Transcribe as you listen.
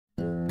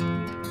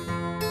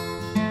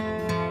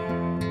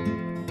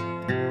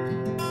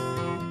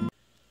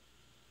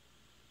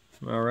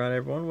Alright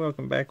everyone,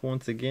 welcome back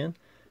once again.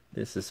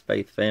 This is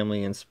Faith,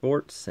 Family, and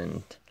Sports,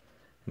 and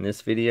in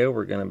this video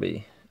we're going to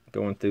be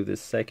going through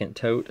this second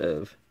tote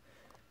of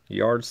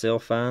yard sale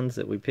finds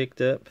that we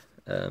picked up.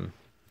 A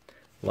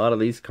lot of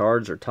these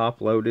cards are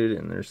top loaded,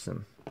 and there's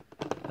some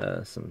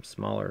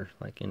smaller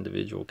like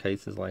individual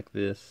cases like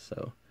this,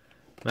 so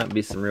might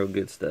be some real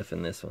good stuff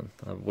in this one.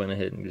 I went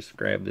ahead and just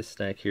grabbed this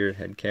stack here. It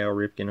had Cal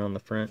Ripken on the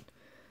front,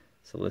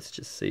 so let's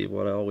just see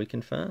what all we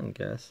can find,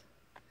 guys.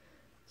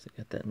 So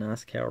got that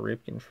nice Cal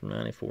Ripken from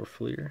 94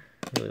 Fleer.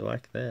 Really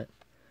like that.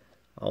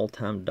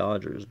 All-time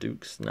Dodgers,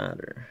 Duke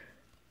Snider.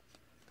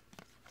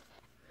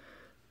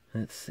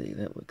 Let's see,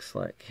 that looks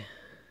like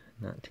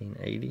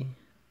 1980.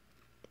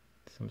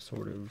 Some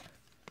sort of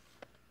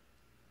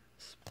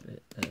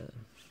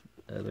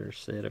other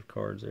set of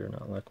cards there,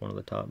 not like one of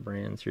the top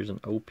brands. Here's an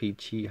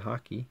OPC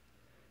Hockey.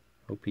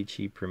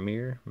 OPC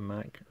Premier,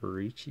 Mike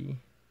Ricci.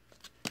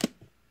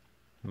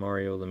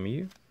 Mario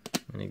Lemieux.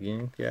 And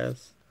again,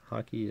 guys,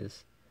 hockey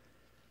is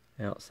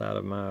outside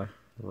of my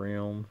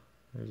realm.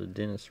 There's a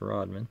Dennis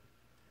Rodman.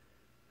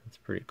 That's a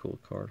pretty cool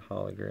card,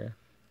 holograph.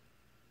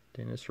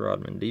 Dennis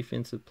Rodman,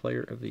 Defensive Player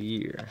of the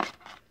Year.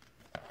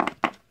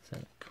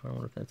 I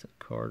wonder if that's a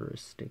card or a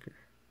sticker.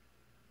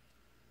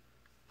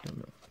 Don't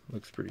know.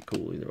 Looks pretty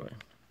cool either way.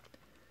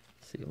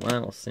 Let's see,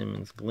 Lionel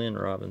Simmons, Glenn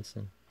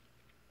Robinson,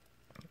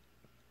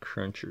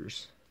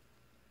 Crunchers.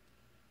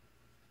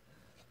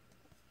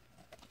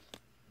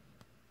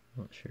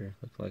 Not sure.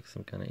 Looks like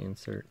some kind of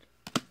insert.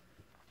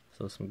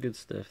 So some good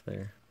stuff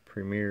there.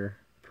 Premier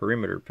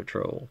Perimeter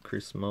Patrol,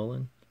 Chris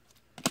Mullin.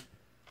 So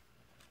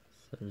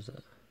there's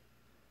a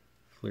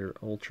Fleer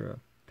Ultra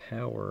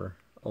Power,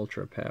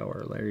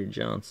 Larry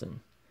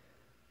Johnson.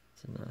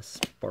 It's a nice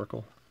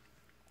sparkle.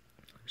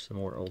 There's some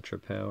more Ultra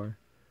Power.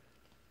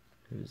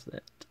 Who's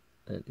that?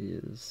 That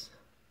is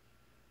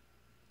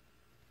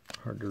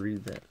hard to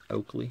read that.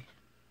 Oakley,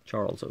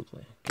 Charles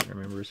Oakley. Can't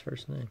remember his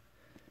first name.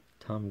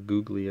 Tom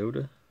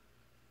Gugliotta.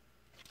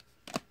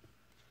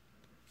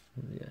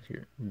 We got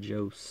here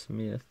Joe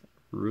Smith,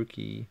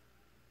 rookie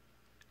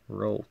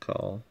roll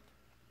call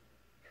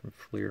from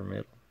Fleer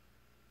Metal.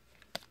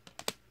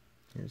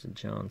 Here's a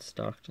John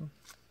Stockton.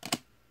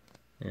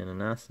 And a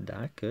nice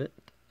die cut,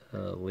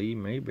 Lee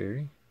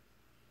Mayberry.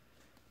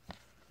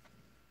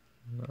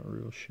 Not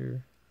real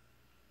sure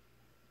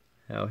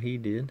how he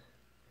did.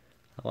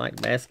 I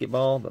like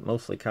basketball, but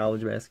mostly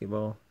college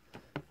basketball.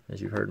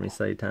 As you've heard me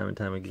say time and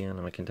time again,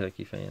 I'm a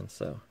Kentucky fan,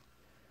 so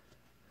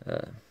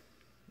I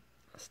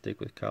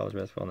stick with college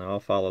basketball. Now I'll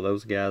follow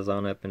those guys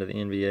on up into the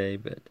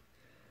NBA,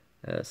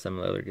 but some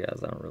of the other guys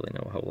I don't really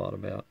know a whole lot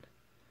about.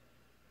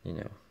 You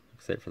know,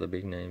 except for the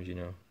big names, you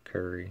know,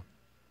 Curry,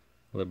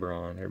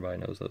 LeBron, everybody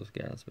knows those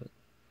guys. But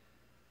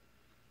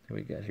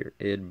we got here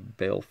Ed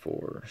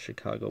Belfour,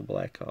 Chicago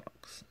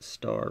Blackhawks,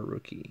 star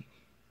rookie.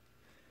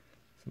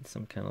 It's in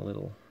some kind of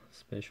little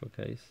special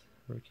case,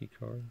 rookie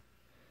card.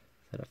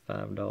 It's got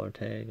a $5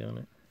 tag on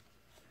it.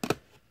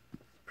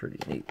 Pretty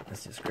neat.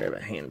 Let's just grab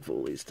a handful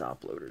of these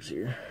top loaders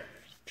here.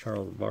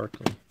 Charles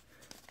Barkley.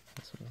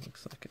 This one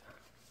looks like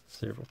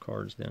several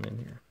cards down in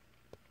here.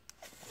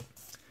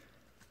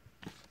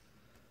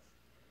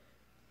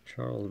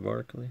 Charles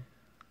Barkley.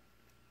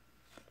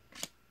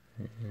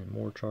 And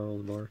more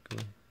Charles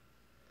Barkley.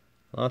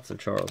 Lots of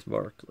Charles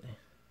Barkley.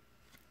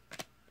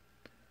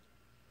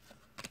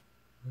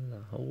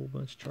 There's a whole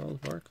bunch of Charles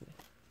Barkley.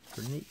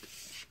 Pretty neat.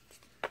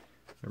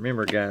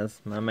 Remember,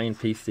 guys, my main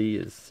PC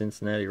is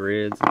Cincinnati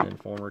Reds and then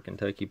former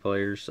Kentucky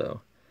players,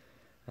 so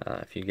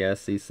if you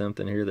guys see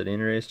something here that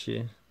interests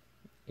you,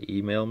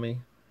 email me.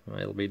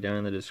 It'll be down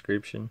in the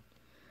description.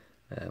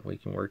 We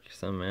can work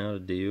something out, a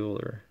deal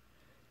or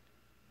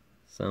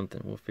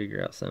something. We'll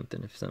figure out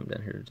something if something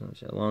down here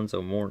is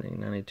Alonzo Mourning,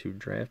 92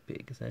 draft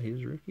pick. Is that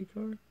his rookie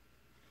card?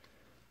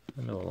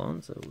 I know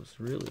Alonzo was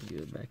really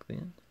good back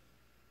then.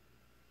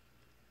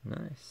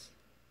 Nice.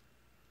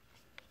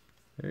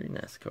 Very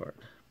nice card.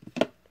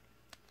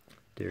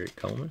 Derek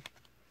Coleman.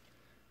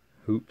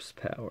 Hoops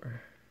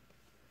Power.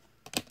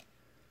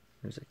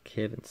 There's a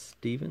Kevin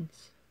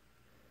Stevens.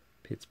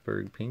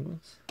 Pittsburgh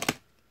Penguins.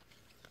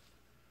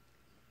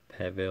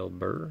 Pavel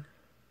Burr.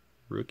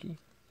 Rookie.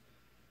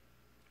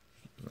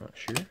 Not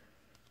sure.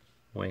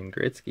 Wayne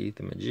Gretzky,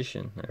 the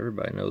Magician.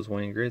 Everybody knows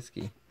Wayne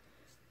Gretzky.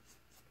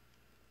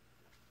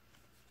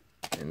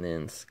 And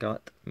then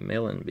Scott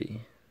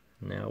Mellenby,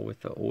 now with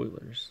the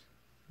Oilers.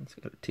 It's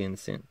got a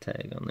 10-cent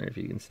tag on there if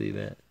you can see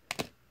that.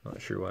 Not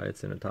sure why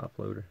it's in a top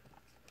loader.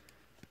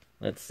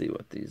 Let's see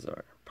what these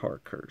are.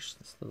 Parkhurst,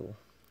 this little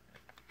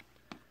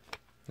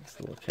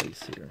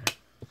case here.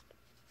 I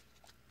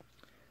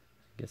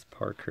guess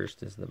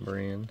Parkhurst is the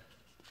brand.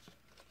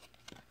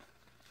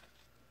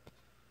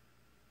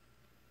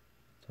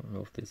 Don't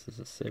know if this is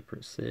a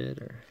separate set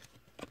or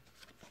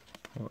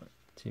what.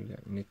 So you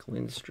got Nick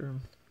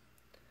Lindstrom,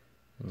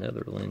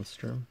 another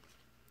Lindstrom,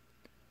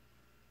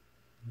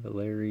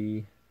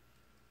 Valeri,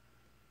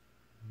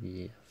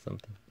 yeah,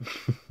 something,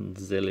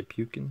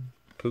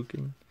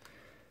 Pukin,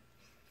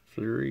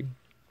 Fleury,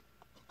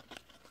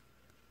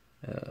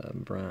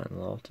 Brian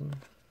Lawton,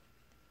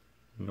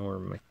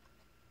 Norm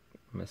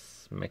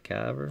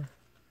McIver,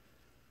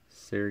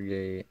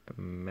 Sergey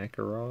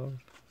Makarov,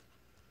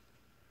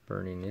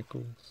 Bernie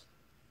Nichols,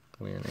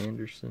 Glenn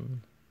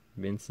Anderson,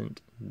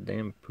 Vincent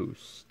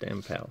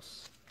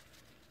Damphouse.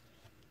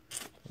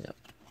 Yep,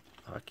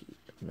 hockey.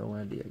 No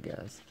idea,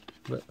 guys.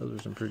 But those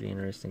are some pretty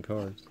interesting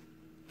cards.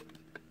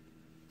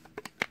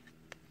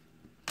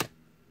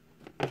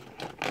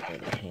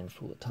 Got a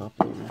handful of top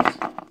loaders.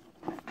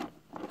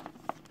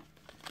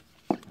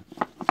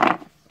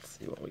 Let's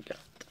see what we got.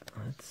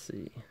 Let's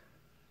see.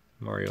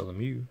 Mario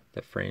Lemieux,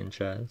 the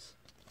franchise.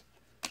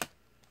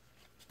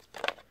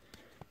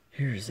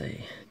 Here's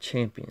a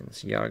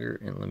Champions Yager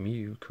and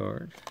Lemieux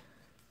card.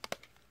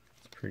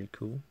 It's pretty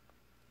cool.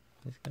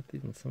 He's got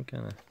these in some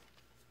kind of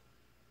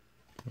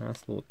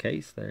nice little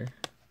case there.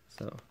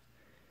 So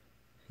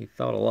he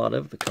thought a lot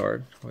of the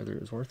card, whether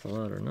it was worth a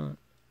lot or not.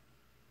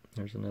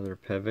 There's another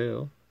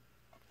Pavel.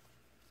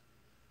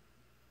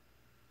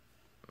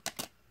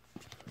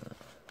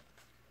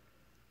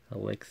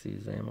 Alexei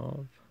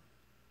Zamov.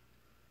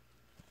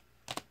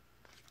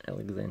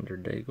 Alexander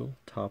Daigle,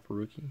 top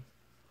rookie.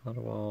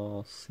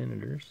 Ottawa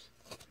Senators.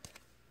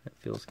 That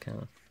feels kind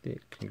of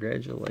thick.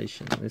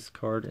 Congratulations. This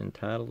card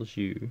entitles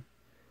you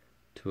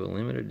to a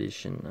limited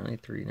edition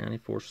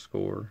 93-94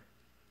 score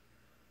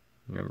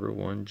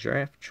 #1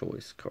 draft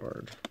choice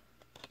card.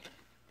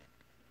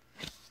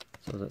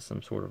 So is that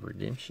some sort of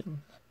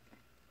redemption?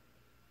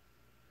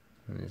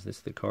 And is this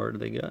the card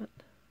they got?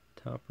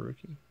 Top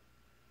rookie.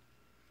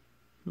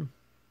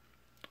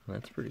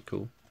 That's pretty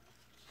cool.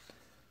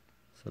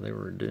 So they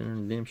were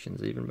doing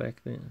redemptions even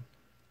back then.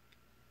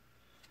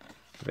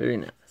 Very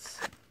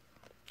nice.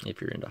 If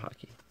you're into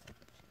hockey.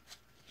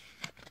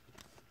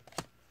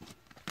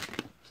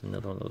 It's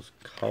another one of those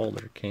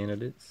Calder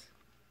candidates.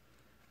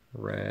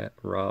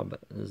 Rob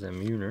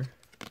Zamuner.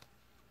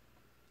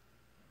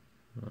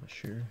 Not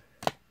sure.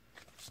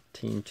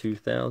 Team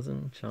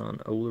 2000, John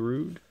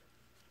Olerud.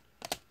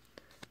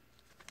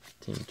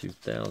 Team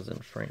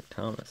 2000, Frank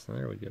Thomas.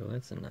 There we go.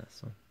 That's a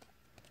nice one.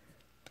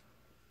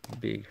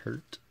 Big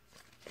Hurt.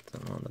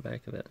 Something on the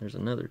back of that. There's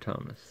another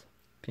Thomas.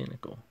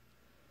 Pinnacle.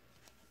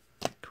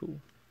 Cool.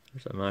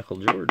 There's a Michael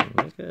Jordan.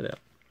 Look that up.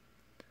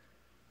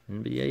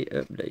 NBA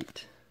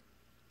update.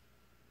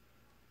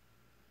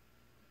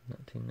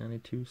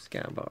 1992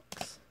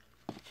 Skybox.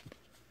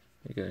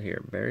 You got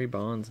here Barry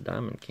Bonds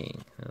Diamond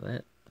King. Now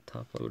that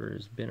top loader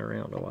has been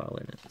around a while,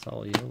 isn't it? It's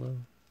all yellow.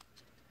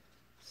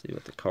 See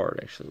what the card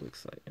actually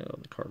looks like. Oh,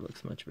 the card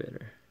looks much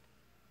better.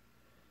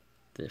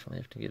 Definitely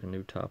have to get a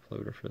new top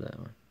loader for that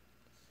one.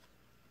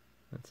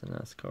 That's a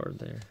nice card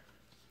there.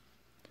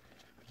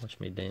 Watch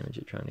me damage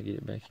it trying to get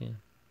it back in.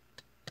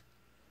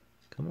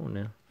 Come on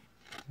now.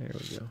 There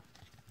we go.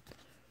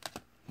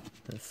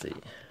 Let's see.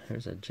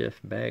 There's a Jeff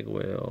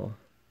Bagwell.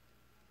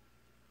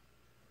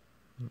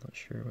 I'm not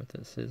sure what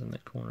that says in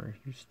that corner.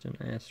 Houston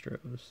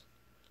Astros.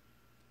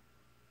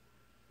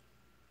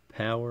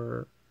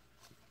 Power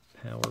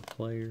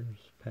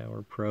players,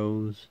 power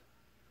pros.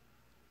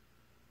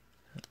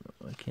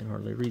 I can't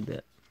hardly read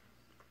that.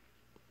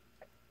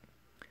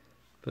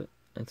 But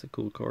that's a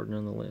cool card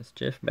nonetheless.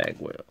 Jeff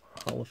Bagwell,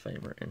 Hall of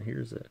Famer. And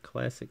here's a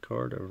classic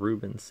card of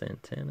Ruben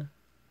Santana.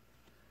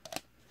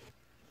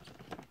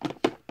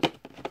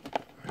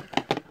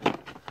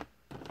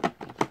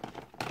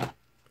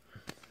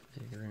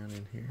 Dig around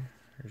in here.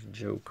 There's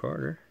Joe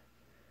Carter.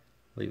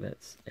 I believe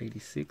that's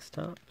 86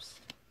 tops.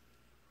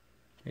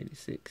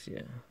 86,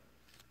 yeah.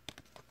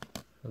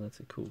 So that's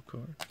a cool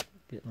card.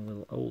 Getting a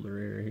little older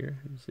area here.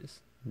 Who's this?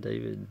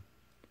 David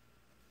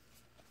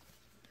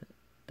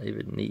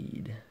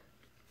Need.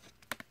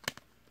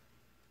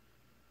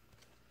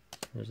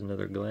 There's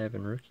another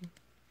Glavin rookie.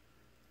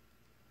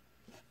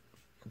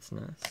 That's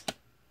nice.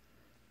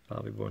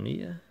 Bobby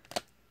Bonilla.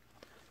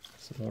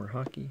 Some more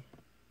hockey.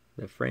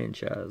 The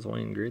franchise,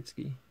 Wayne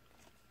Gretzky.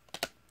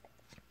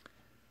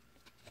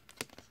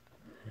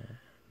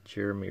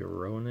 Jeremy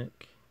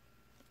Roenick.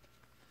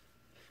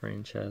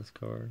 Franchise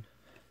card.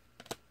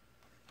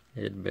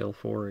 Ed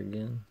Belfour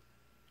again.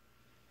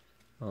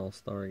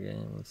 All-Star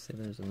game. Let's see,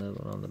 there's another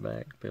one on the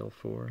back.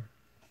 Belfour.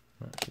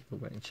 Might have to go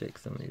back and check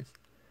some of these.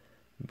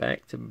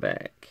 Back to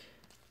back.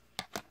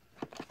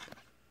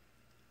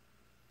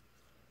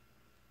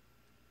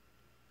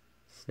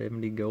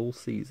 '70 goal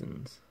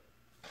seasons.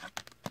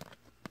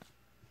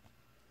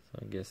 So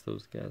I guess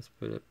those guys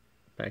put up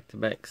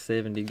back-to-back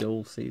 70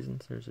 goal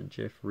seasons. There's a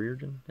Jeff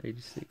Reardon,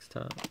 86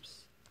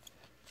 tops.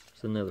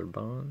 There's another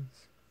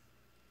Bonds.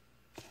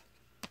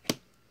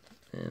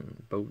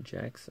 And Bo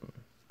Jackson.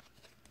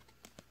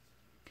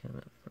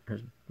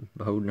 There's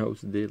Bo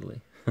Nose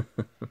Diddley.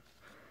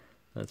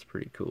 That's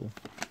pretty cool.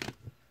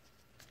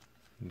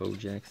 Bo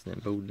Jackson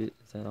and Bo Diddley.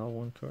 Is that all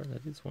one card?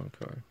 That is one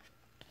card.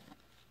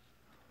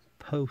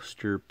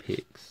 Poster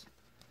picks.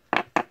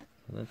 So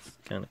that's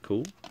kind of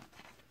cool.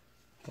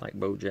 Like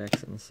Bo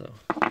Jackson. So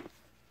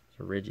it's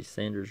a Reggie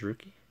Sanders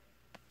rookie.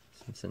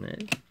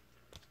 Cincinnati.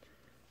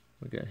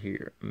 We got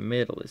here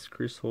medalists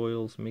Chris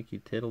Hoyles, Mickey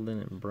Tettleton,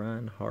 and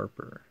Brian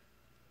Harper.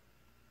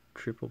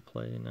 Triple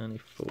Play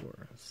 94.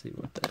 Let's see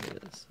what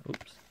that is.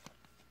 Oops.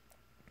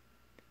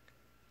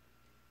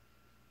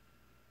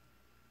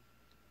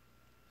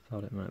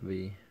 Thought it might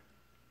be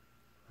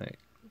like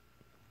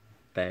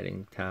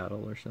batting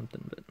title or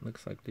something, but it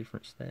looks like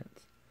different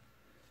stats.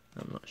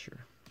 I'm not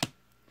sure.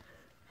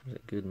 There's a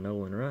good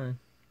Nolan Ryan.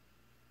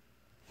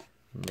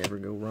 Never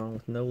go wrong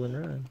with Nolan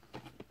Ryan.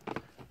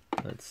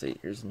 Let's see,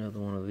 here's another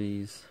one of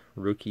these.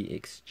 Rookie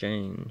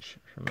Exchange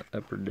from the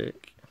Upper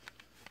Deck.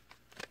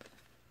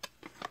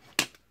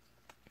 See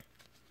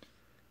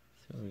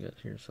what we got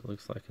here. So it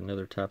looks like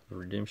another type of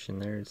redemption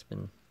there. It's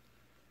been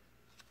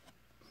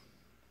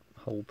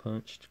hole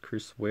punched.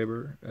 Chris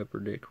Webber, Upper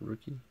Deck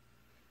rookie.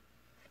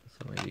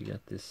 So maybe you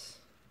got these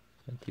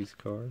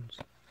cards.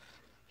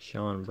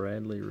 Sean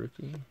Bradley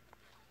rookie.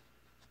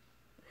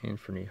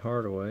 Anthony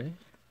Hardaway.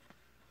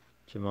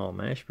 Jamal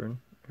Mashburn.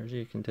 There's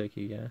a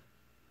Kentucky guy.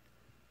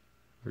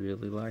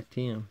 Really liked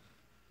him.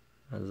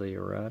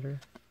 Isaiah Ryder.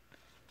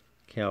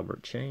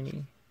 Calbert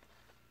Chaney.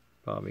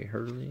 Bobby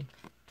Hurley.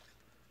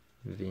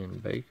 Vin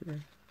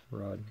Baker.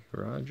 Rodney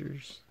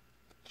Rogers.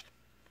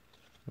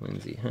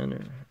 Lindsey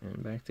Hunter.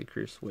 And back to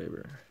Chris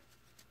Webber.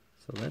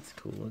 So that's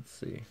cool. Let's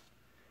see.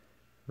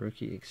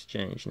 Rookie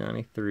Exchange.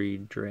 93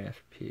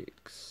 draft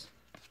picks.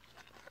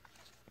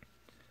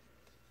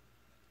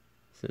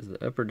 Says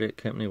the Upper Deck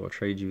Company will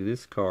trade you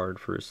this card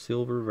for a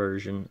silver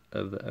version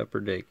of the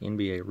Upper Deck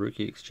NBA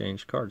Rookie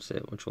Exchange card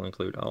set, which will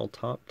include all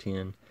top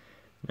 10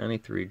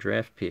 93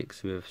 draft picks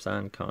who have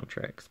signed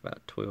contracts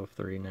about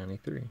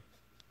 12/3/93.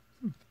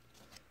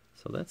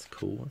 So that's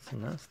cool. That's a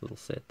nice little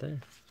set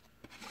there.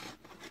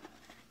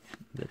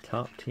 The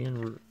top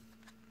 10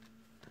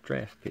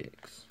 draft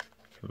picks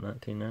from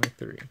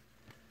 1993.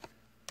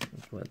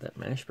 I'm glad that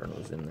Mashburn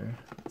was in there.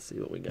 Let's see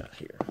what we got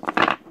here.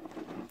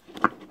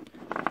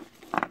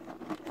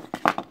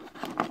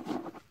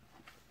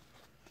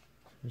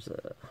 There's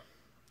a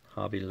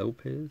Javi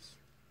Lopez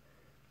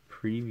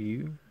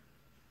preview.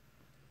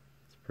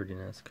 It's a pretty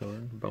nice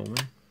card.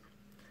 Bowman.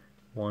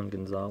 Juan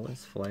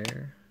Gonzalez Flair.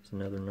 There's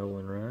another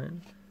Nolan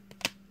Ryan.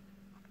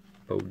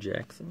 Bo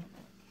Jackson.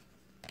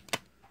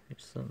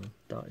 Here's some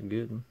Doc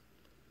Gooden.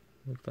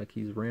 Looks like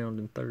he's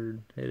rounding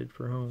third, headed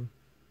for home.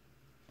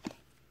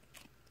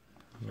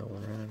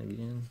 Nolan Ryan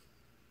again.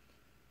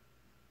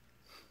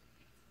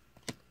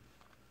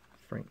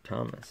 Frank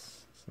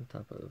Thomas. Some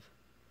type of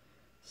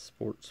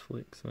Sports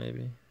Flicks,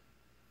 maybe.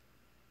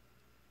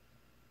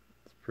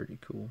 It's pretty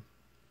cool.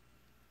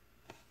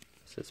 It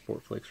says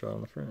Sport Flicks right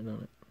on the front,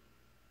 don't it?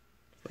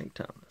 Frank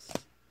Thomas.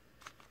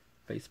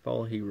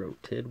 Baseball hero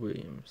Ted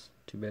Williams.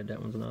 Too bad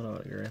that one's not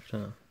autographed,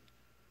 huh?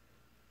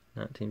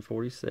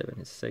 1947,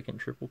 his second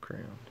Triple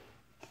Crown.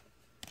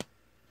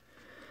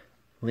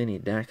 Lenny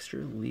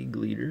Dykstra, league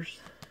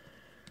leaders.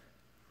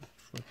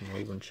 Flip them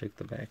over and check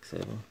the backs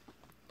of them.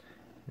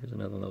 Here's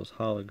another of those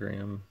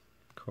hologram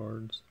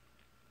cards.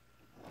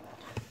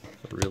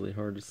 Really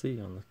hard to see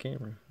on the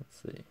camera.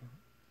 Let's see.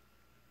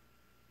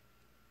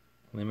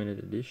 Limited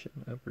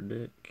edition, Upper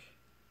Deck.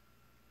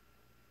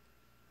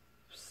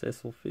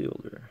 Cecil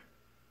Fielder.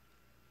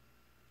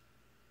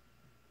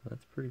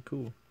 That's pretty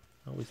cool.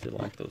 I always did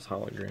like those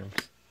holograms.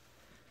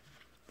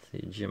 Let's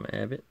see, Jim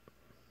Abbott.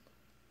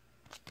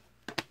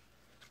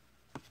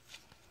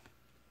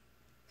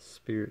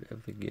 Spirit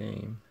of the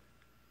Game.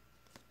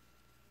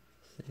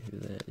 Let's see who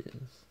that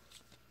is.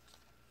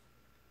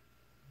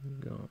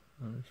 Go.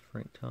 Oh, there's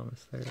Frank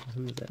Thomas there.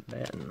 Who's that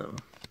batting though?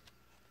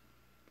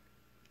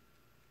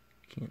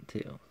 Can't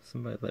tell.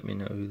 Somebody let me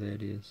know who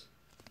that is.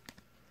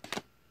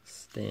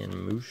 Stan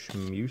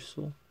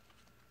Musial.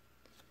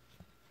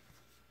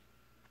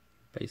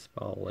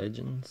 Baseball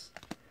Legends.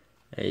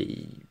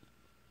 Hey,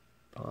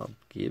 Bob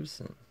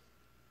Gibson.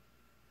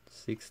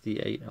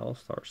 68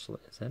 All-Star slate.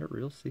 Is that a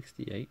real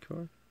 68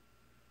 card?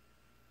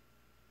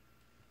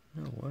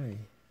 No way.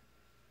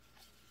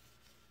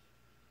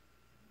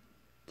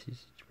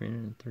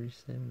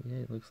 337. Yeah,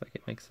 it looks like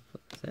it makes a.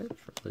 Is that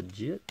for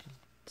legit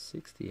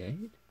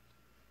 68?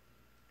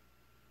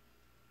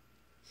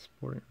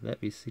 Sporting.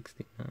 That'd be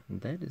 69.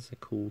 That is a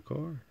cool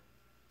card.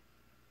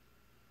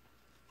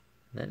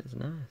 That is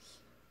nice.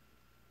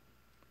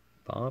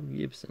 Bob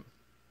Gibson.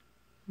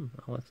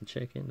 I'll have to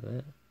check into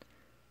that.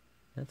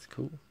 That's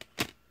cool.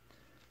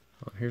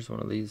 Oh, here's one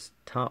of these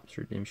Topps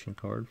redemption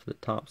card for the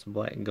Topps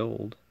Black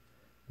Gold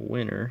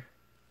winner.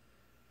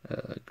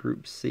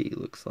 Group C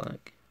looks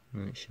like.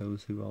 And it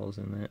shows who all's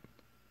in that.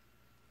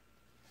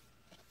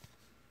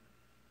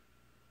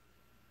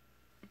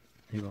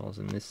 Who all's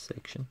in this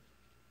section.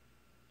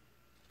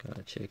 Got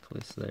a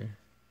checklist there.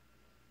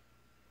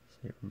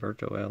 See,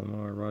 Roberto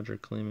Alomar, Roger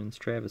Clemens,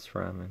 Travis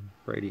Fryman,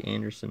 Brady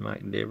Anderson,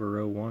 Mike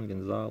Devereaux, Juan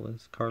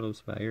Gonzalez,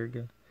 Carlos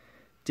Baerga,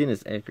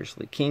 Dennis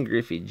Eckersley, King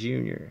Griffey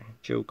Jr.,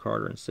 Joe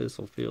Carter, and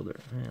Cecil Fielder.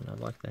 Man,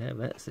 I'd like to have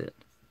that set.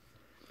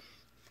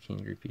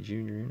 King Griffey Jr.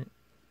 in it.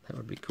 That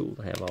would be cool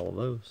to have all of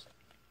those.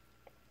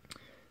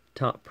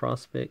 Top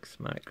prospects,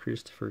 Mike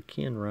Christopher,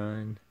 Ken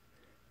Ryan,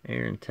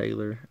 Aaron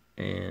Taylor,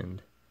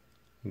 and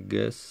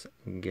Gus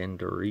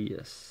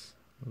Gandarius.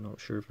 I'm not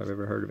sure if I've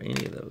ever heard of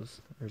any of those.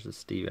 There's a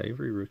Steve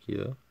Avery rookie,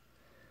 though.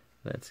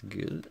 That's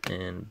good.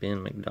 And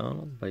Ben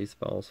McDonald,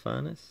 baseball's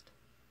finest.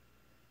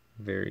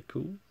 Very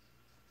cool.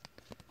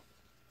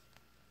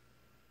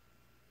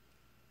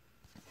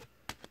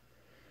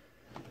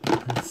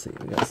 Let's see,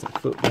 we got some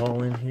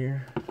football in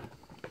here.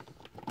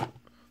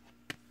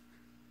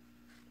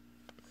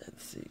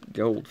 Let's see,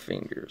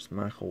 Goldfingers,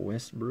 Michael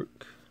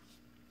Westbrook.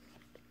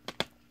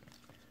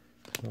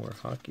 More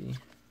hockey.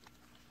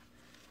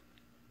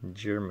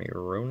 Jeremy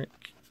Roenick,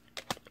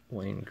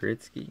 Wayne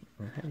Gretzky.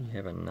 Now, how do you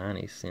have a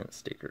 90-cent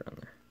sticker on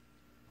there?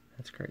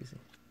 That's crazy.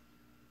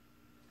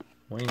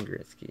 Wayne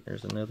Gretzky.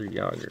 There's another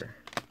Yager.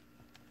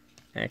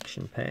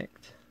 Action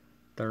Packed.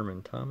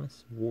 Thurman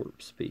Thomas,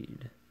 Warp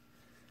Speed.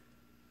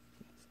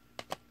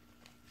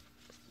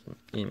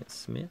 Emmitt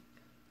Smith,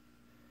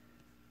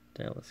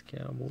 Dallas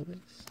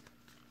Cowboys.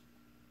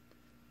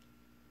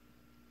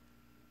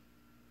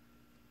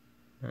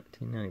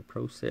 1990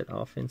 Pro Set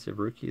Offensive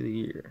Rookie of the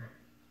Year.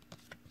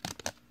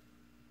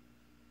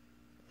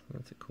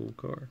 That's a cool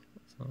card.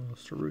 It's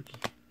almost a rookie.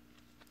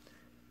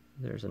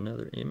 There's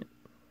another Emmitt.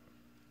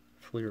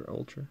 Fleer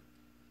Ultra.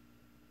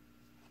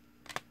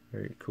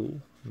 Very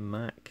cool.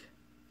 Mike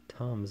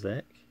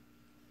Tomczak.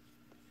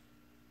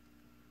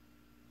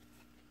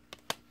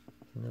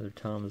 Another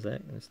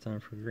Tomczak, this time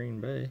for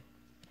Green Bay.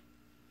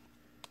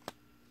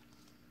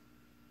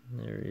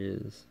 And there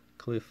is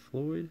Cliff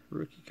Floyd,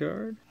 rookie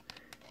card.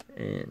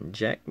 And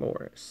Jack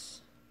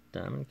Morris,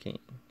 Diamond King.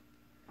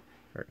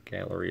 Or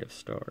Gallery of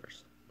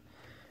Stars.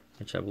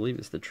 Which I believe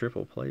is the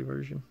triple play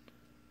version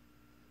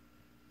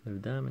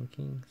of Diamond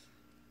Kings.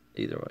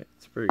 Either way,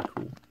 it's very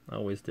cool. I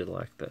always did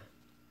like the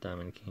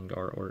Diamond King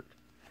artwork.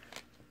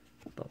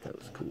 I thought that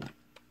was cool.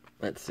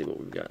 Let's see what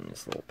we've got in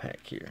this little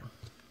pack here.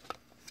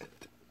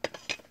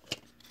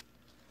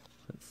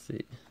 Let's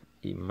see.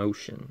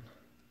 Emotion.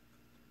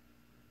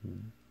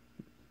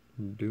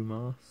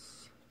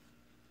 Dumas.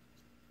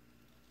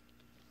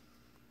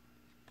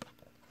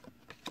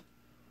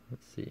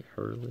 Let's see.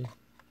 Hurley.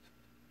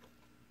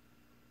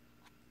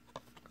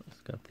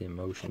 It's got the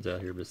emotions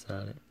out here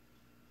beside it.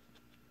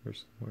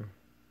 There's somewhere.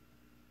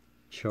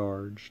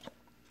 Charged.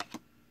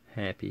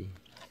 Happy.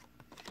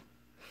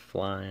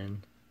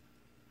 Flying.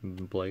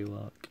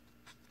 Blaylock.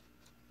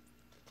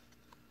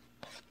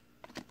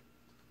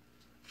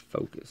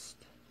 Focused.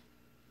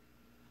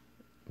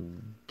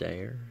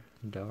 Dare.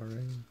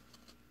 Let's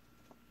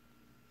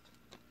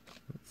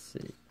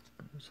see.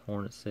 There's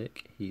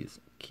Hornacek. He's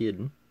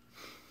kidding.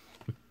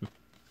 And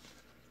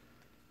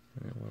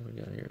what we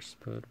got here?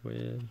 Spud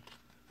Webb.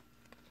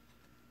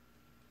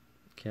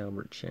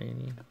 Calbert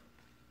Cheney.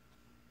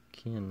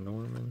 Ken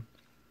Norman.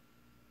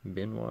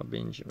 Benoit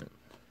Benjamin.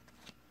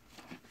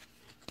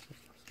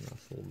 Some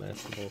nice little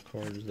basketball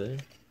cards there.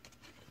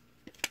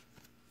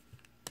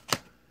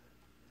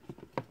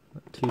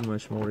 Not too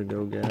much more to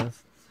go,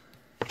 guys.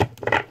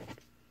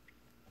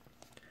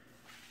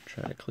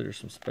 Try to clear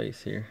some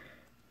space here.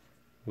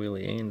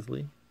 Willie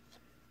Ansley.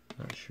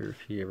 Not sure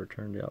if he ever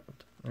turned out.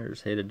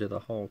 There's Headed to the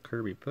Hall,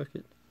 Kirby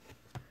Puckett.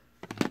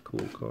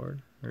 Cool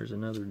card. There's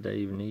another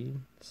Dave Need.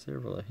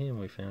 Several of him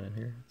we found in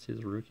here. It's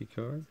his rookie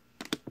card.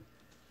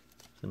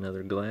 There's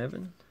another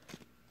Glavin.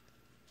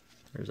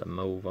 There's a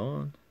Mo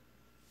Vaughn.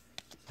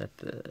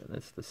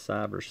 That's the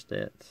Cyber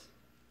Stats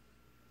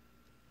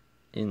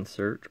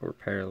insert or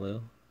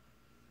parallel.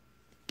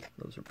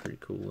 Those are pretty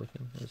cool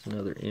looking. There's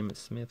another Emmitt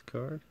Smith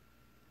card.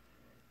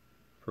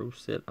 Pro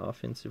Set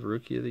Offensive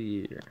Rookie of the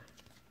Year.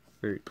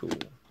 Very cool.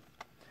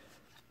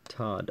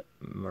 Todd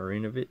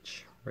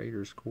Marinovich,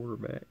 Raiders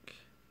quarterback.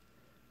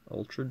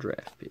 Ultra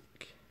draft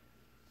pick.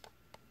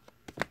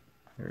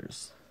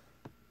 There's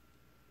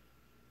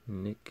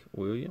Nick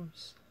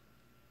Williams.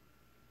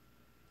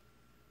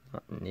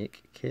 Not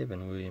Nick,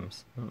 Kevin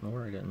Williams. I don't know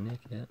where I got Nick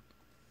at.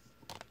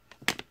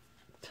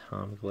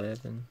 Tom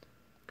Glavine,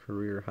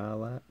 career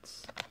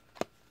highlights.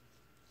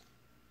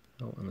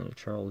 Oh, and then a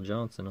Charles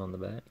Johnson on the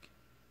back.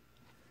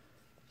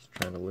 Just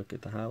trying to look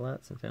at the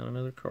highlights and found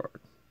another card.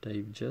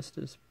 Dave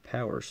Justice,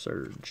 Power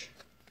Surge.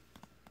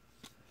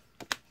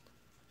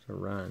 So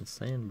Ryan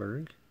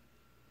Sandberg.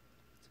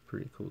 It's a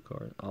pretty cool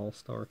card.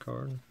 All-Star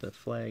card. The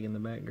flag in the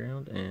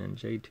background. And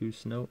JT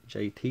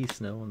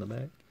Snow on the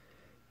back.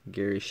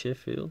 Gary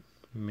Sheffield,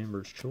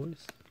 Member's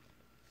Choice.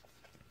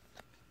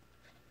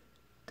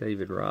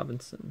 David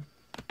Robinson.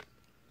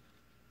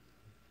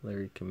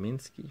 Larry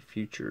Kaminsky,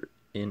 future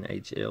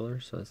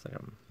NHLer. So that's like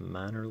a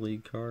minor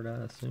league card,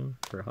 I assume,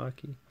 for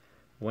hockey.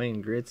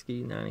 Wayne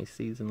Gretzky, 90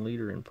 season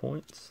leader in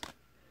points.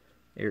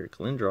 Eric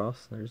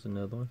Lindros, there's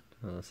another one.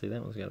 See,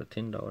 that one's got a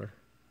 $10.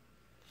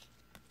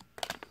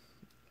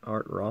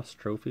 Art Ross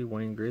Trophy,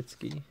 Wayne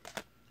Gretzky.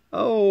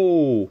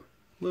 Oh,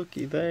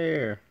 looky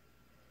there.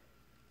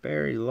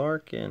 Barry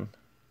Larkin,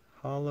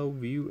 Hollow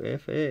View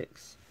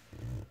FX.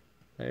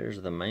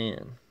 There's the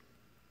man.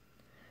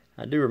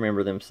 I do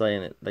remember them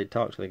saying that they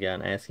talked to the guy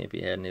and asked him if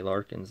he had any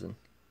Larkins, and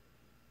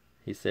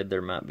he said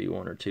there might be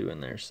one or two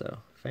in there, so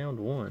found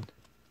one.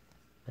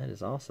 That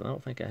is awesome. I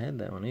don't think I had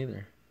that one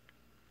either.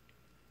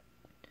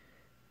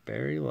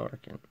 Barry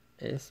Larkin,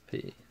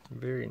 SP.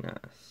 Very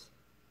nice.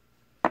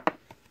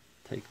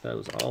 Take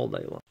those all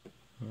day long.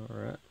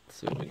 Alright, let's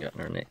see what we got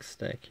in our next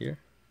stack here.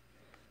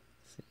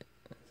 Let's see,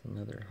 that's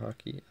another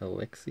hockey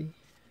Alexi.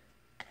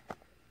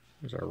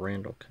 There's our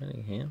Randall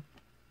Cunningham.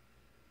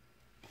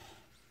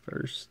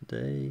 First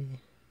day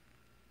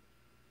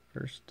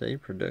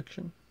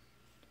production.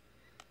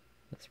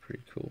 That's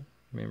pretty cool.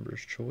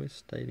 Members Choice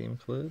Stadium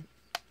Club.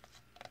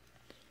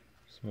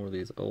 Some more of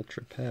these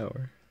Ultra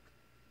Power.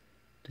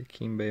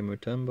 Dikembe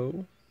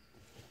Mutombo.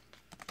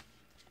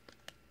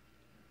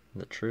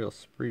 The Trail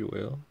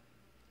Spreewell.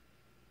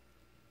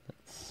 That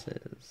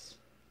says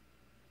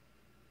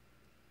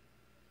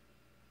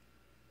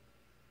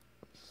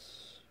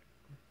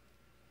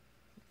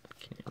I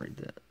can't read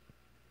that.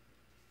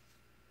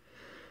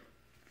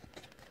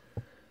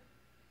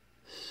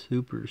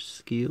 Super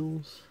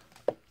Skills.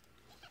 And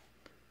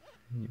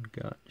you've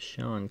got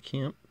Sean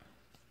Kemp.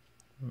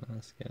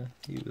 Nice guy.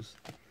 He was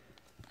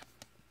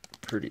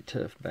pretty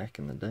tough back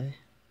in the day.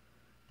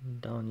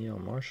 Danielle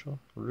Marshall,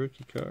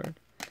 rookie card.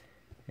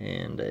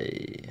 And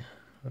a,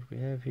 what do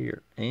we have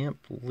here? Amp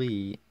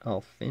Lee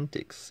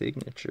Authentic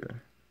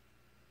Signature.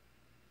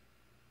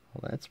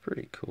 Well, that's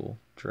pretty cool.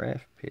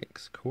 Draft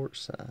picks,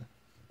 courtside.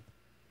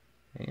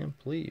 Amp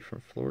Lee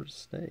from Florida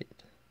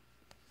State.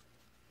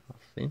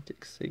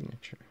 Authentic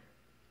Signature.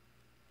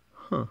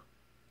 Huh.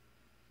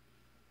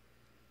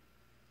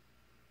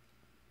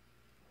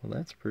 Well,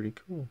 that's pretty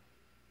cool.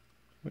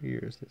 What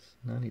year is this?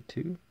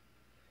 92?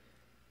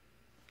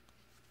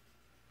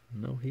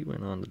 No, he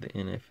went on to the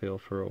NFL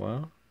for a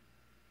while.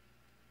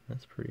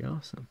 That's pretty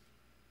awesome.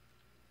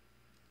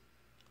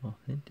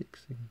 Authentic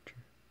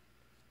Signature.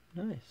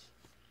 Nice.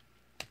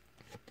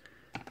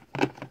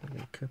 Got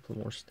a couple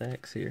more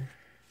stacks here.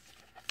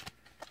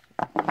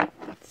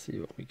 Let's see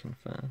what we can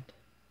find.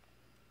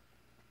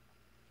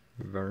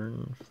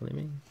 Vern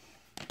Fleming.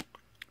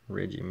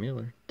 Reggie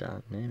Miller.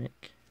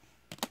 Dynamic.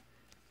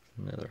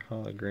 Another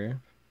holograph.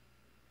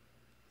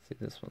 See,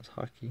 this one's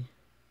hockey.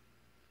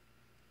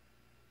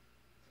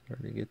 It's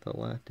hard to get the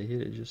light to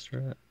hit it just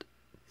right.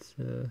 It's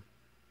the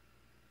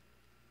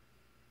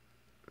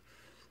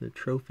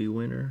trophy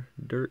winner,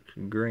 Dirk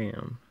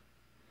Graham.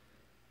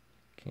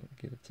 Can't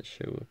get it to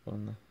show up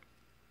on the.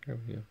 There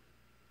we go.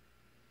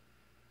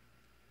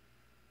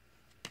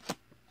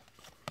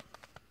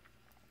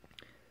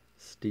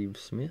 Steve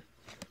Smith.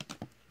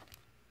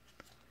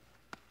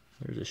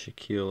 There's a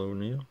Shaquille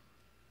O'Neal.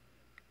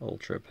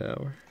 Ultra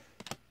Power.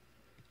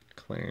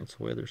 Clarence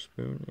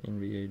Weatherspoon,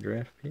 NBA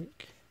draft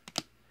pick.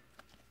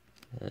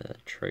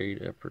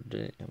 Trade upper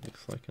deck. It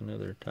looks like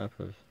another type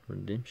of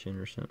redemption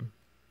or something.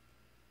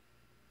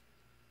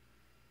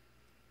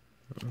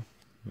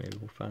 Maybe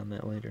we'll find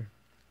that later.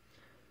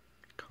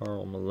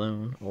 Karl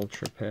Malone,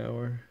 Ultra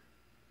Power.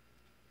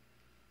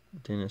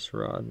 Dennis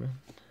Rodman.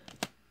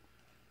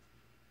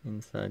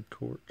 Inside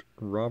court.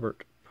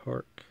 Robert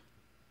Park.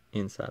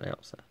 Inside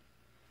outside.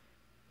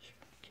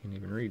 Can't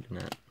even read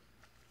tonight.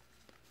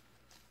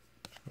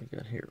 We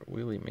got here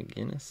Willie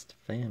McGinnis,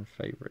 fan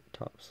favorite,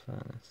 Topps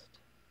Finest.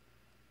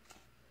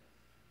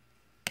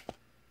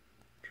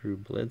 Drew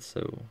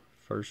Bledsoe,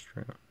 first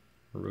round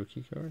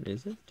rookie card,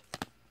 is it?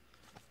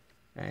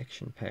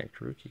 Action packed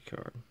rookie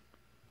card.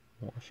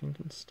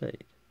 Washington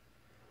State.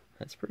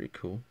 That's pretty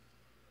cool.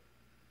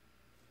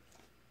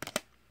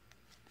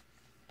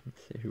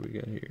 Let's see who we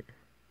got here.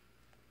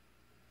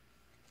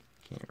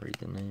 Can't read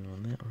the name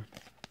on that one.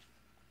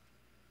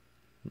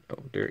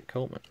 Oh, Derek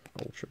Coleman,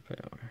 Ultra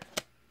Power.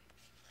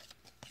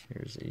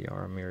 Here's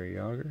Jaromir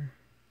Jagr.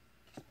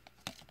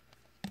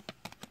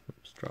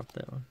 Oops, dropped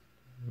that one.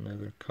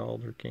 Another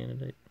Calder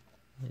candidate.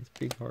 These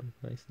big hard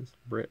places.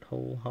 Brett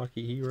Hull,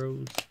 Hockey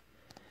Heroes.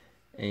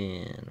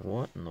 And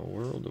what in the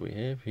world do we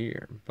have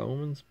here?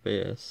 Bowman's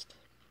Best.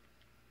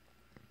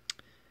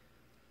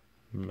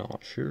 I'm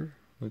not sure.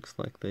 Looks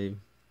like they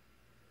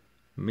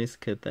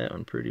miscut that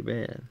one pretty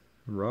bad.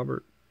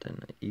 Robert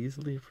and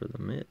Easley for the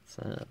Mets.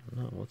 I don't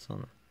know what's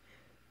on it.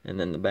 And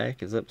then the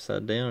back is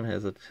upside down. It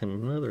has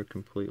another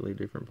completely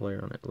different player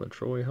on it.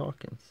 LaTroy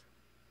Hawkins.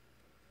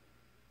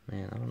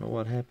 Man, I don't know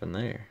what happened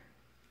there.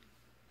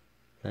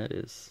 That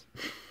is...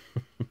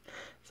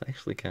 it's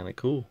actually kind of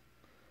cool.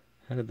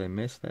 How did they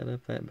mess that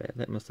up that bad?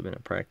 That must have been a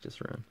practice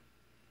run.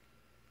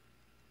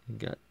 You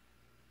got...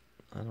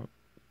 I don't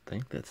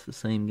think that's the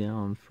same guy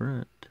on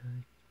front.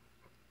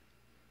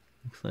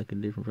 Looks like a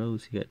different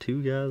pose. You got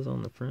two guys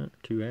on the front,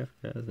 two half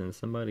guys, and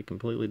somebody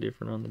completely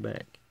different on the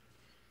back.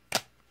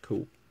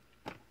 Cool.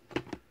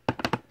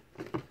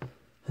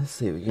 Let's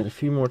see, we got a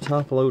few more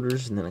top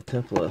loaders and then a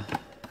couple of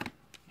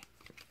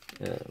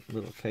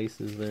little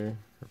cases there.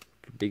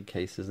 Big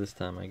cases this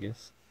time, I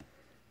guess.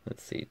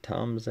 Let's see,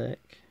 Tom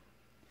Zach.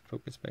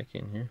 Focus back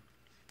in here.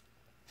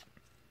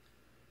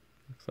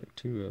 Looks like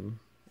two of them.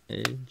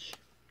 Edge.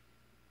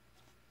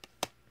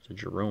 It's a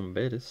Jerome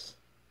Bettis.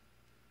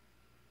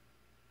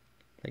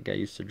 That guy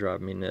used to drive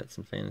me nuts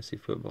in fantasy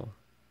football.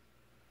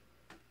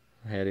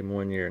 I had him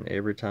one year, and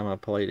every time I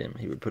played him,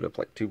 he would put up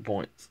like 2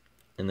 points.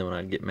 And then when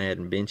I'd get mad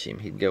and bench him,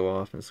 he'd go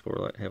off and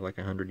score have like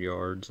 100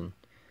 yards and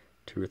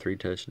 2 or 3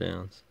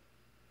 touchdowns.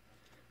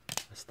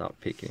 I stopped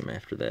picking him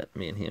after that.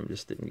 Me and him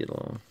just didn't get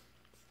along.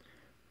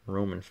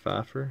 Roman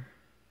Pfeiffer,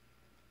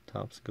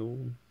 Topps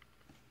Gold.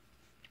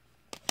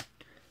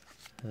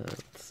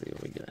 Let's see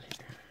what we got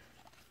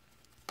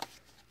here.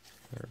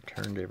 They're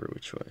turned every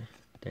which way.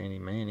 Danny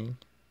Manning.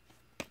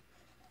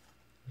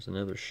 There's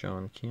another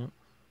Sean Kemp.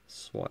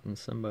 Swatting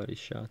somebody's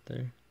shot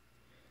there.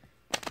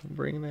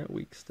 Bringing that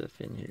weak stuff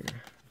in here.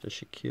 The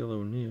Shaquille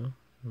O'Neal,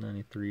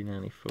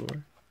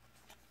 93-94.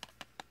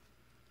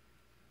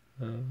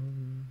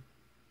 I'm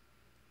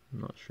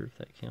not sure if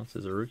that counts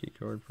as a rookie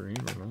card for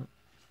him or not.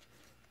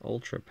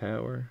 Ultra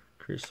Power,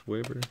 Chris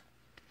Webber.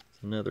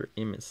 It's another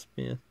Emmitt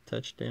Smith,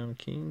 Touchdown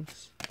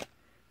Kings.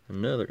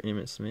 Another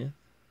Emmitt Smith.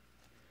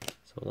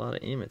 So a lot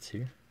of Emmets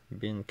here.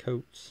 Ben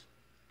Coates.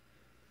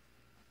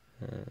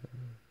 I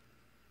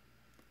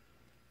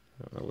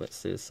don't know what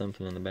says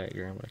something in the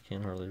background, but I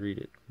can't hardly read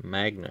it.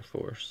 Magna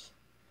Force.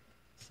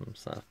 Some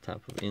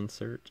type of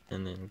insert.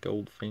 And then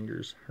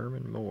Goldfinger's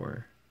Herman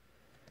Moore.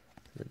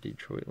 The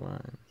Detroit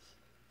Lions.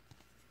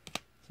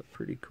 So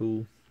pretty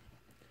cool.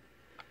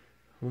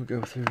 We'll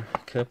go through a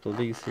couple of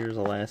these. Here's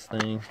the last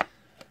thing,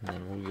 and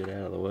then we'll get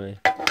out of the way.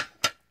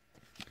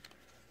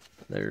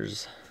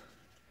 There's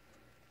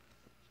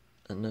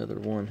another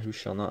one who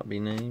shall not be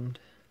named.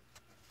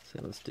 So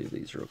let's do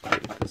these real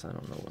quick because I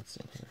don't know what's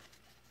in here.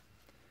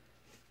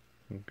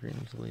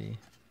 Grimsley,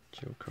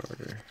 Joe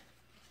Carter,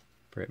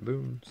 Brett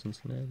Boone,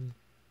 Cincinnati,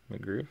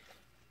 McGriff,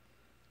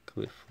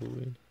 Cliff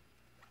Floyd,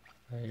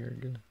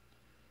 Ierga,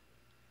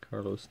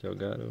 Carlos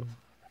Delgado,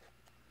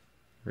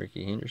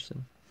 Ricky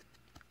Henderson,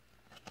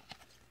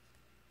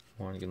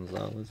 Juan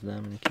Gonzalez,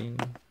 Diamond King,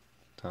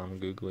 Tom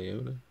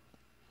Gugliotta,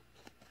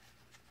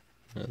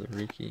 another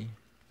Ricky,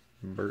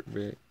 Burt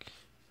Beck,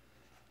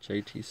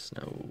 JT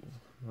Snow,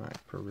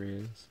 Mike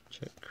Perez,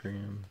 Chuck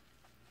Krim,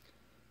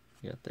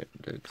 got there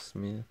Doug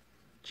Smith,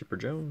 Chipper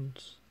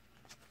Jones,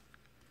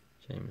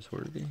 James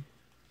Worthy,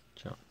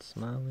 John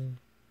Smiley,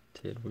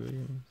 Ted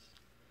Williams,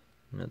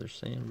 another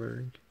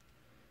Sandberg,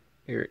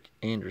 Eric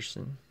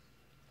Anderson,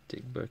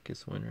 Dick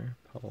Buckus winner,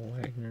 Paul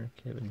Wagner,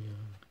 Kevin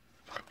Young,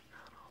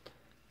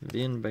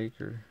 Vin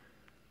Baker,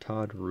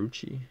 Todd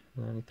Rucci,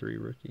 93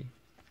 rookie,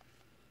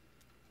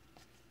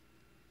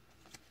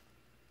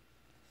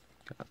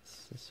 Scott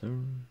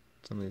Sassoon,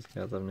 some of these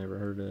guys I've never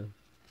heard of,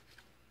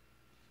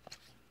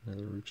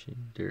 another Rucci,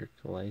 Derek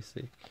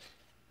Lasik,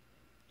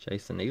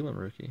 Jason Elam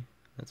rookie,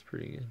 that's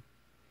pretty good.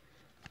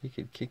 He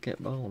could kick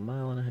that ball 1.5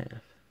 miles.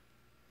 That's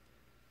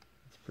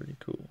pretty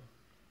cool.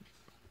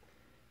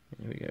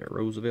 And we got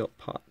Roosevelt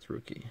Potts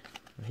rookie.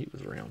 He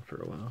was around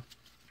for a while.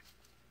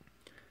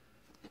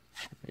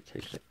 Let me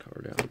take that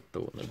card out and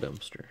throw it in the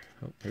dumpster.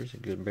 Oh, here's a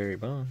good Barry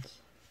Bonds.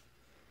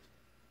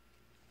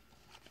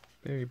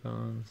 Barry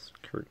Bonds,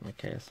 Kurt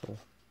McCassell,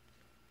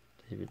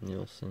 David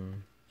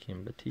Nielsen,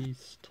 Kim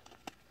Batiste,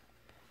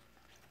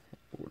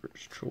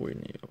 Borders, Troy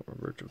Neal,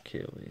 Roberto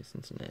Kelly,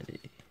 Cincinnati,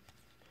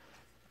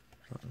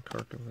 Ron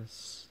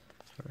Karkovis,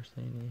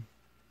 Farsani,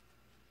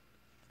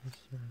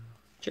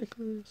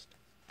 Checklist,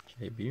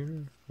 Jay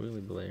Buhner,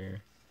 Willie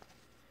Blair,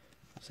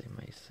 Jose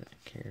Mesa,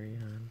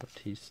 Carrion,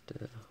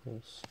 Batista,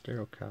 Holst,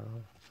 Daryl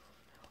Kyle,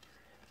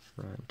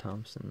 Ryan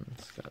Thompson,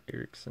 Scott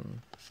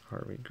Erickson,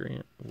 Harvey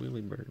Grant,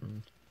 Willie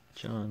Burton,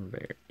 John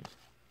Barry,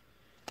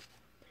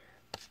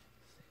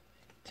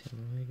 Tim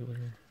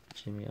Wigler,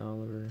 Jimmy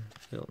Oliver,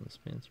 Felton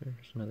Spencer,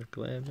 there's another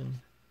Glavin,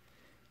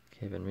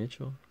 Kevin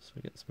Mitchell, so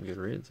we got some good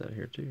Reds out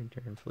here too,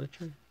 Darren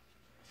Fletcher,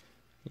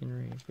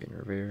 Henry, Ben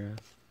Rivera,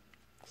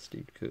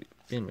 Steve Cook,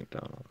 Ben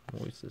McDonald,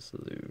 Moises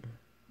Alou,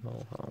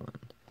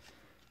 Mulholland,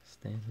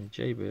 Stanley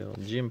J. Bell,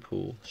 Jim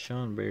Poole,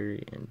 Sean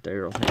Berry, and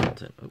Darrell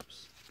Hamilton.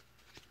 Oops.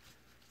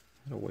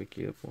 That'll wake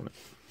you up on it.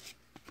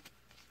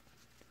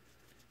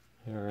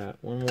 Alright,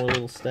 one more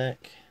little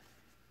stack.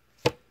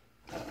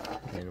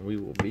 And we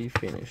will be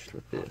finished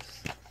with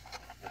this.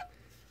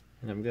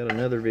 And I've got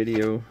another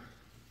video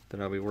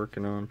that I'll be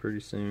working on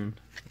pretty soon.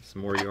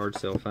 Some more yard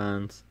sale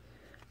finds.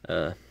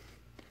 Found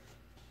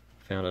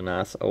a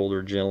nice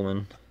older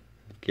gentleman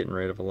getting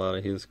rid of a lot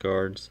of his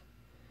cards.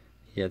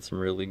 He had some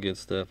really good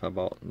stuff. I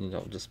bought, you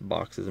know, just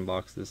boxes and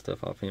boxes of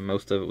stuff off him.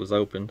 Most of it was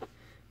opened,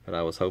 but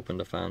I was hoping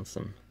to find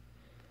some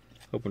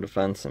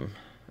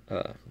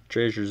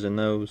treasures in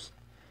those.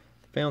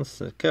 Found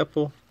a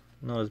couple,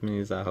 not as many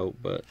as I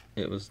hoped, but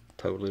it was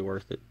totally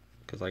worth it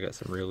because I got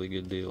some really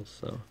good deals.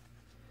 So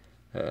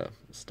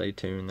stay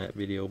tuned. That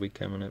video will be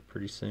coming up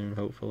pretty soon,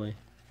 hopefully.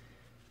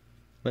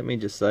 Let me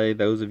just say,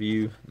 those of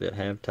you that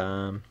have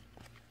time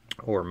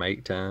or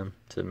make time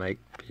to make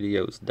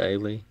videos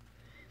daily,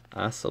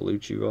 I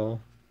salute you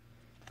all,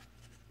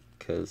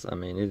 because I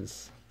mean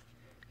it's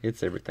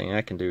everything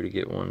I can do to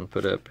get one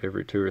put up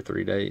every 2 or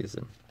 3 days,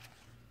 and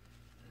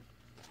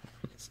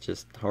it's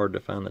just hard to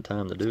find the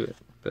time to do it.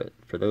 But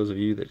for those of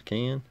you that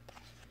can,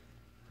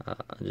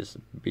 just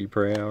be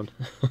proud.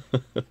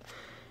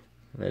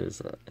 That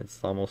is it's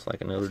almost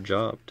like another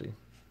job to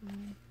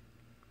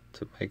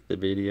make the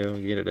video,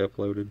 get it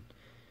uploaded.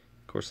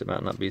 Of course, it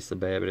might not be so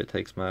bad, but it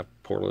takes my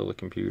poor little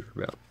computer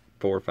about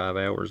 4 or 5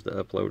 hours to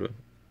upload a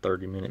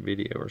 30-minute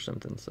video or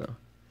something. So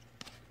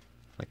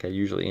like I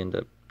usually end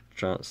up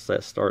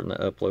starting to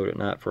upload at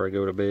night before I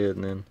go to bed,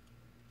 and then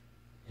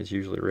it's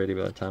usually ready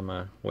by the time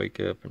I wake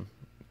up and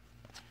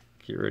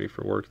get ready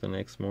for work the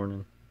next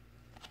morning.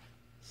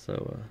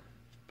 So,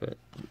 but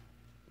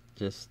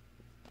just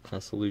I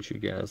salute you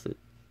guys that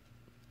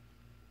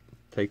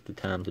take the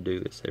time to do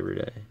this every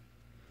day.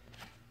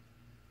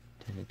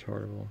 Danny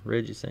Tardival,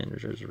 Reggie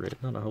Sanders, there's a red.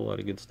 Not a whole lot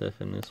of good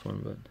stuff in this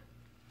one, but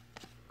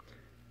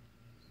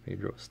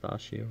Pedro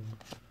Estachio,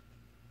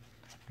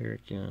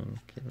 Eric Young,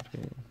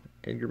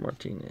 Edgar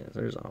Martinez,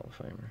 there's a Hall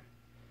of Famer.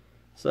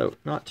 So,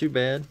 not too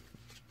bad.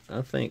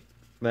 I think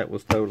that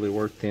was totally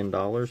worth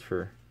 $10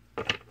 for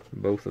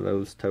both of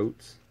those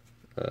totes.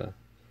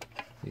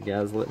 You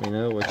guys let me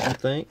know what you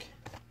think.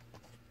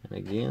 And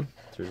again,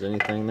 if there's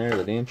anything there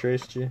that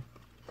interests you,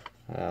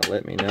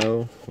 let me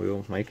know.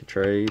 We'll make a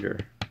trade, or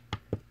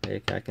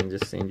heck, I can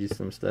just send you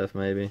some stuff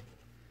maybe.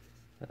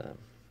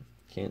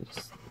 Can't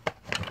just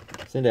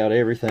send out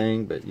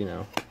everything, but you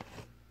know, a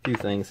few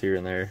things here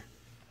and there.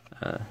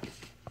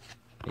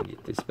 Let me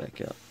get this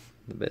back out.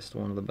 The best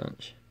one of the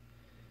bunch.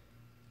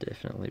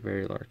 Definitely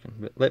Barry Larkin.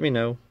 But let me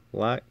know.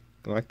 Like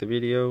the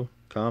video,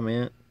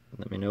 comment,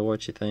 let me know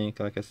what you think.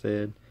 Like I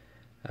said,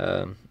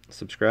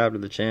 subscribe to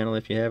the channel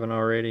if you haven't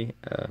already.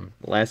 The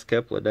last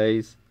couple of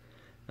days,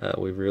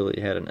 we've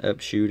really had an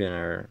upshoot in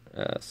our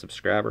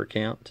subscriber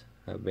count.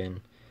 I've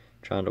been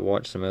trying to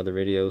watch some other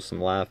videos, some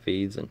live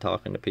feeds, and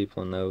talking to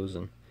people in those,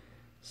 and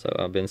so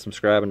I've been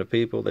subscribing to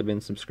people. They've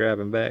been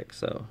subscribing back,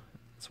 so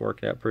it's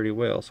working out pretty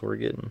well. So we're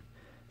getting,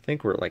 I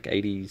think we're at like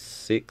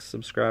 86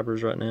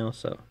 subscribers right now.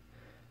 So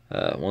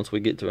once we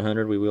get to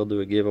 100, we will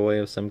do a giveaway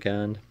of some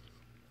kind.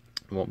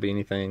 It won't be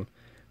anything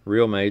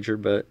real major,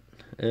 but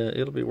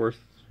it'll be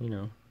worth, you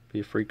know, be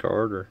a free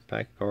card or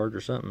pack of cards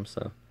or something.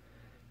 So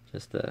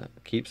just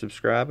keep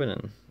subscribing,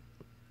 and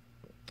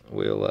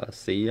we'll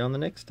see you on the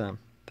next time.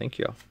 Thank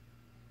y'all.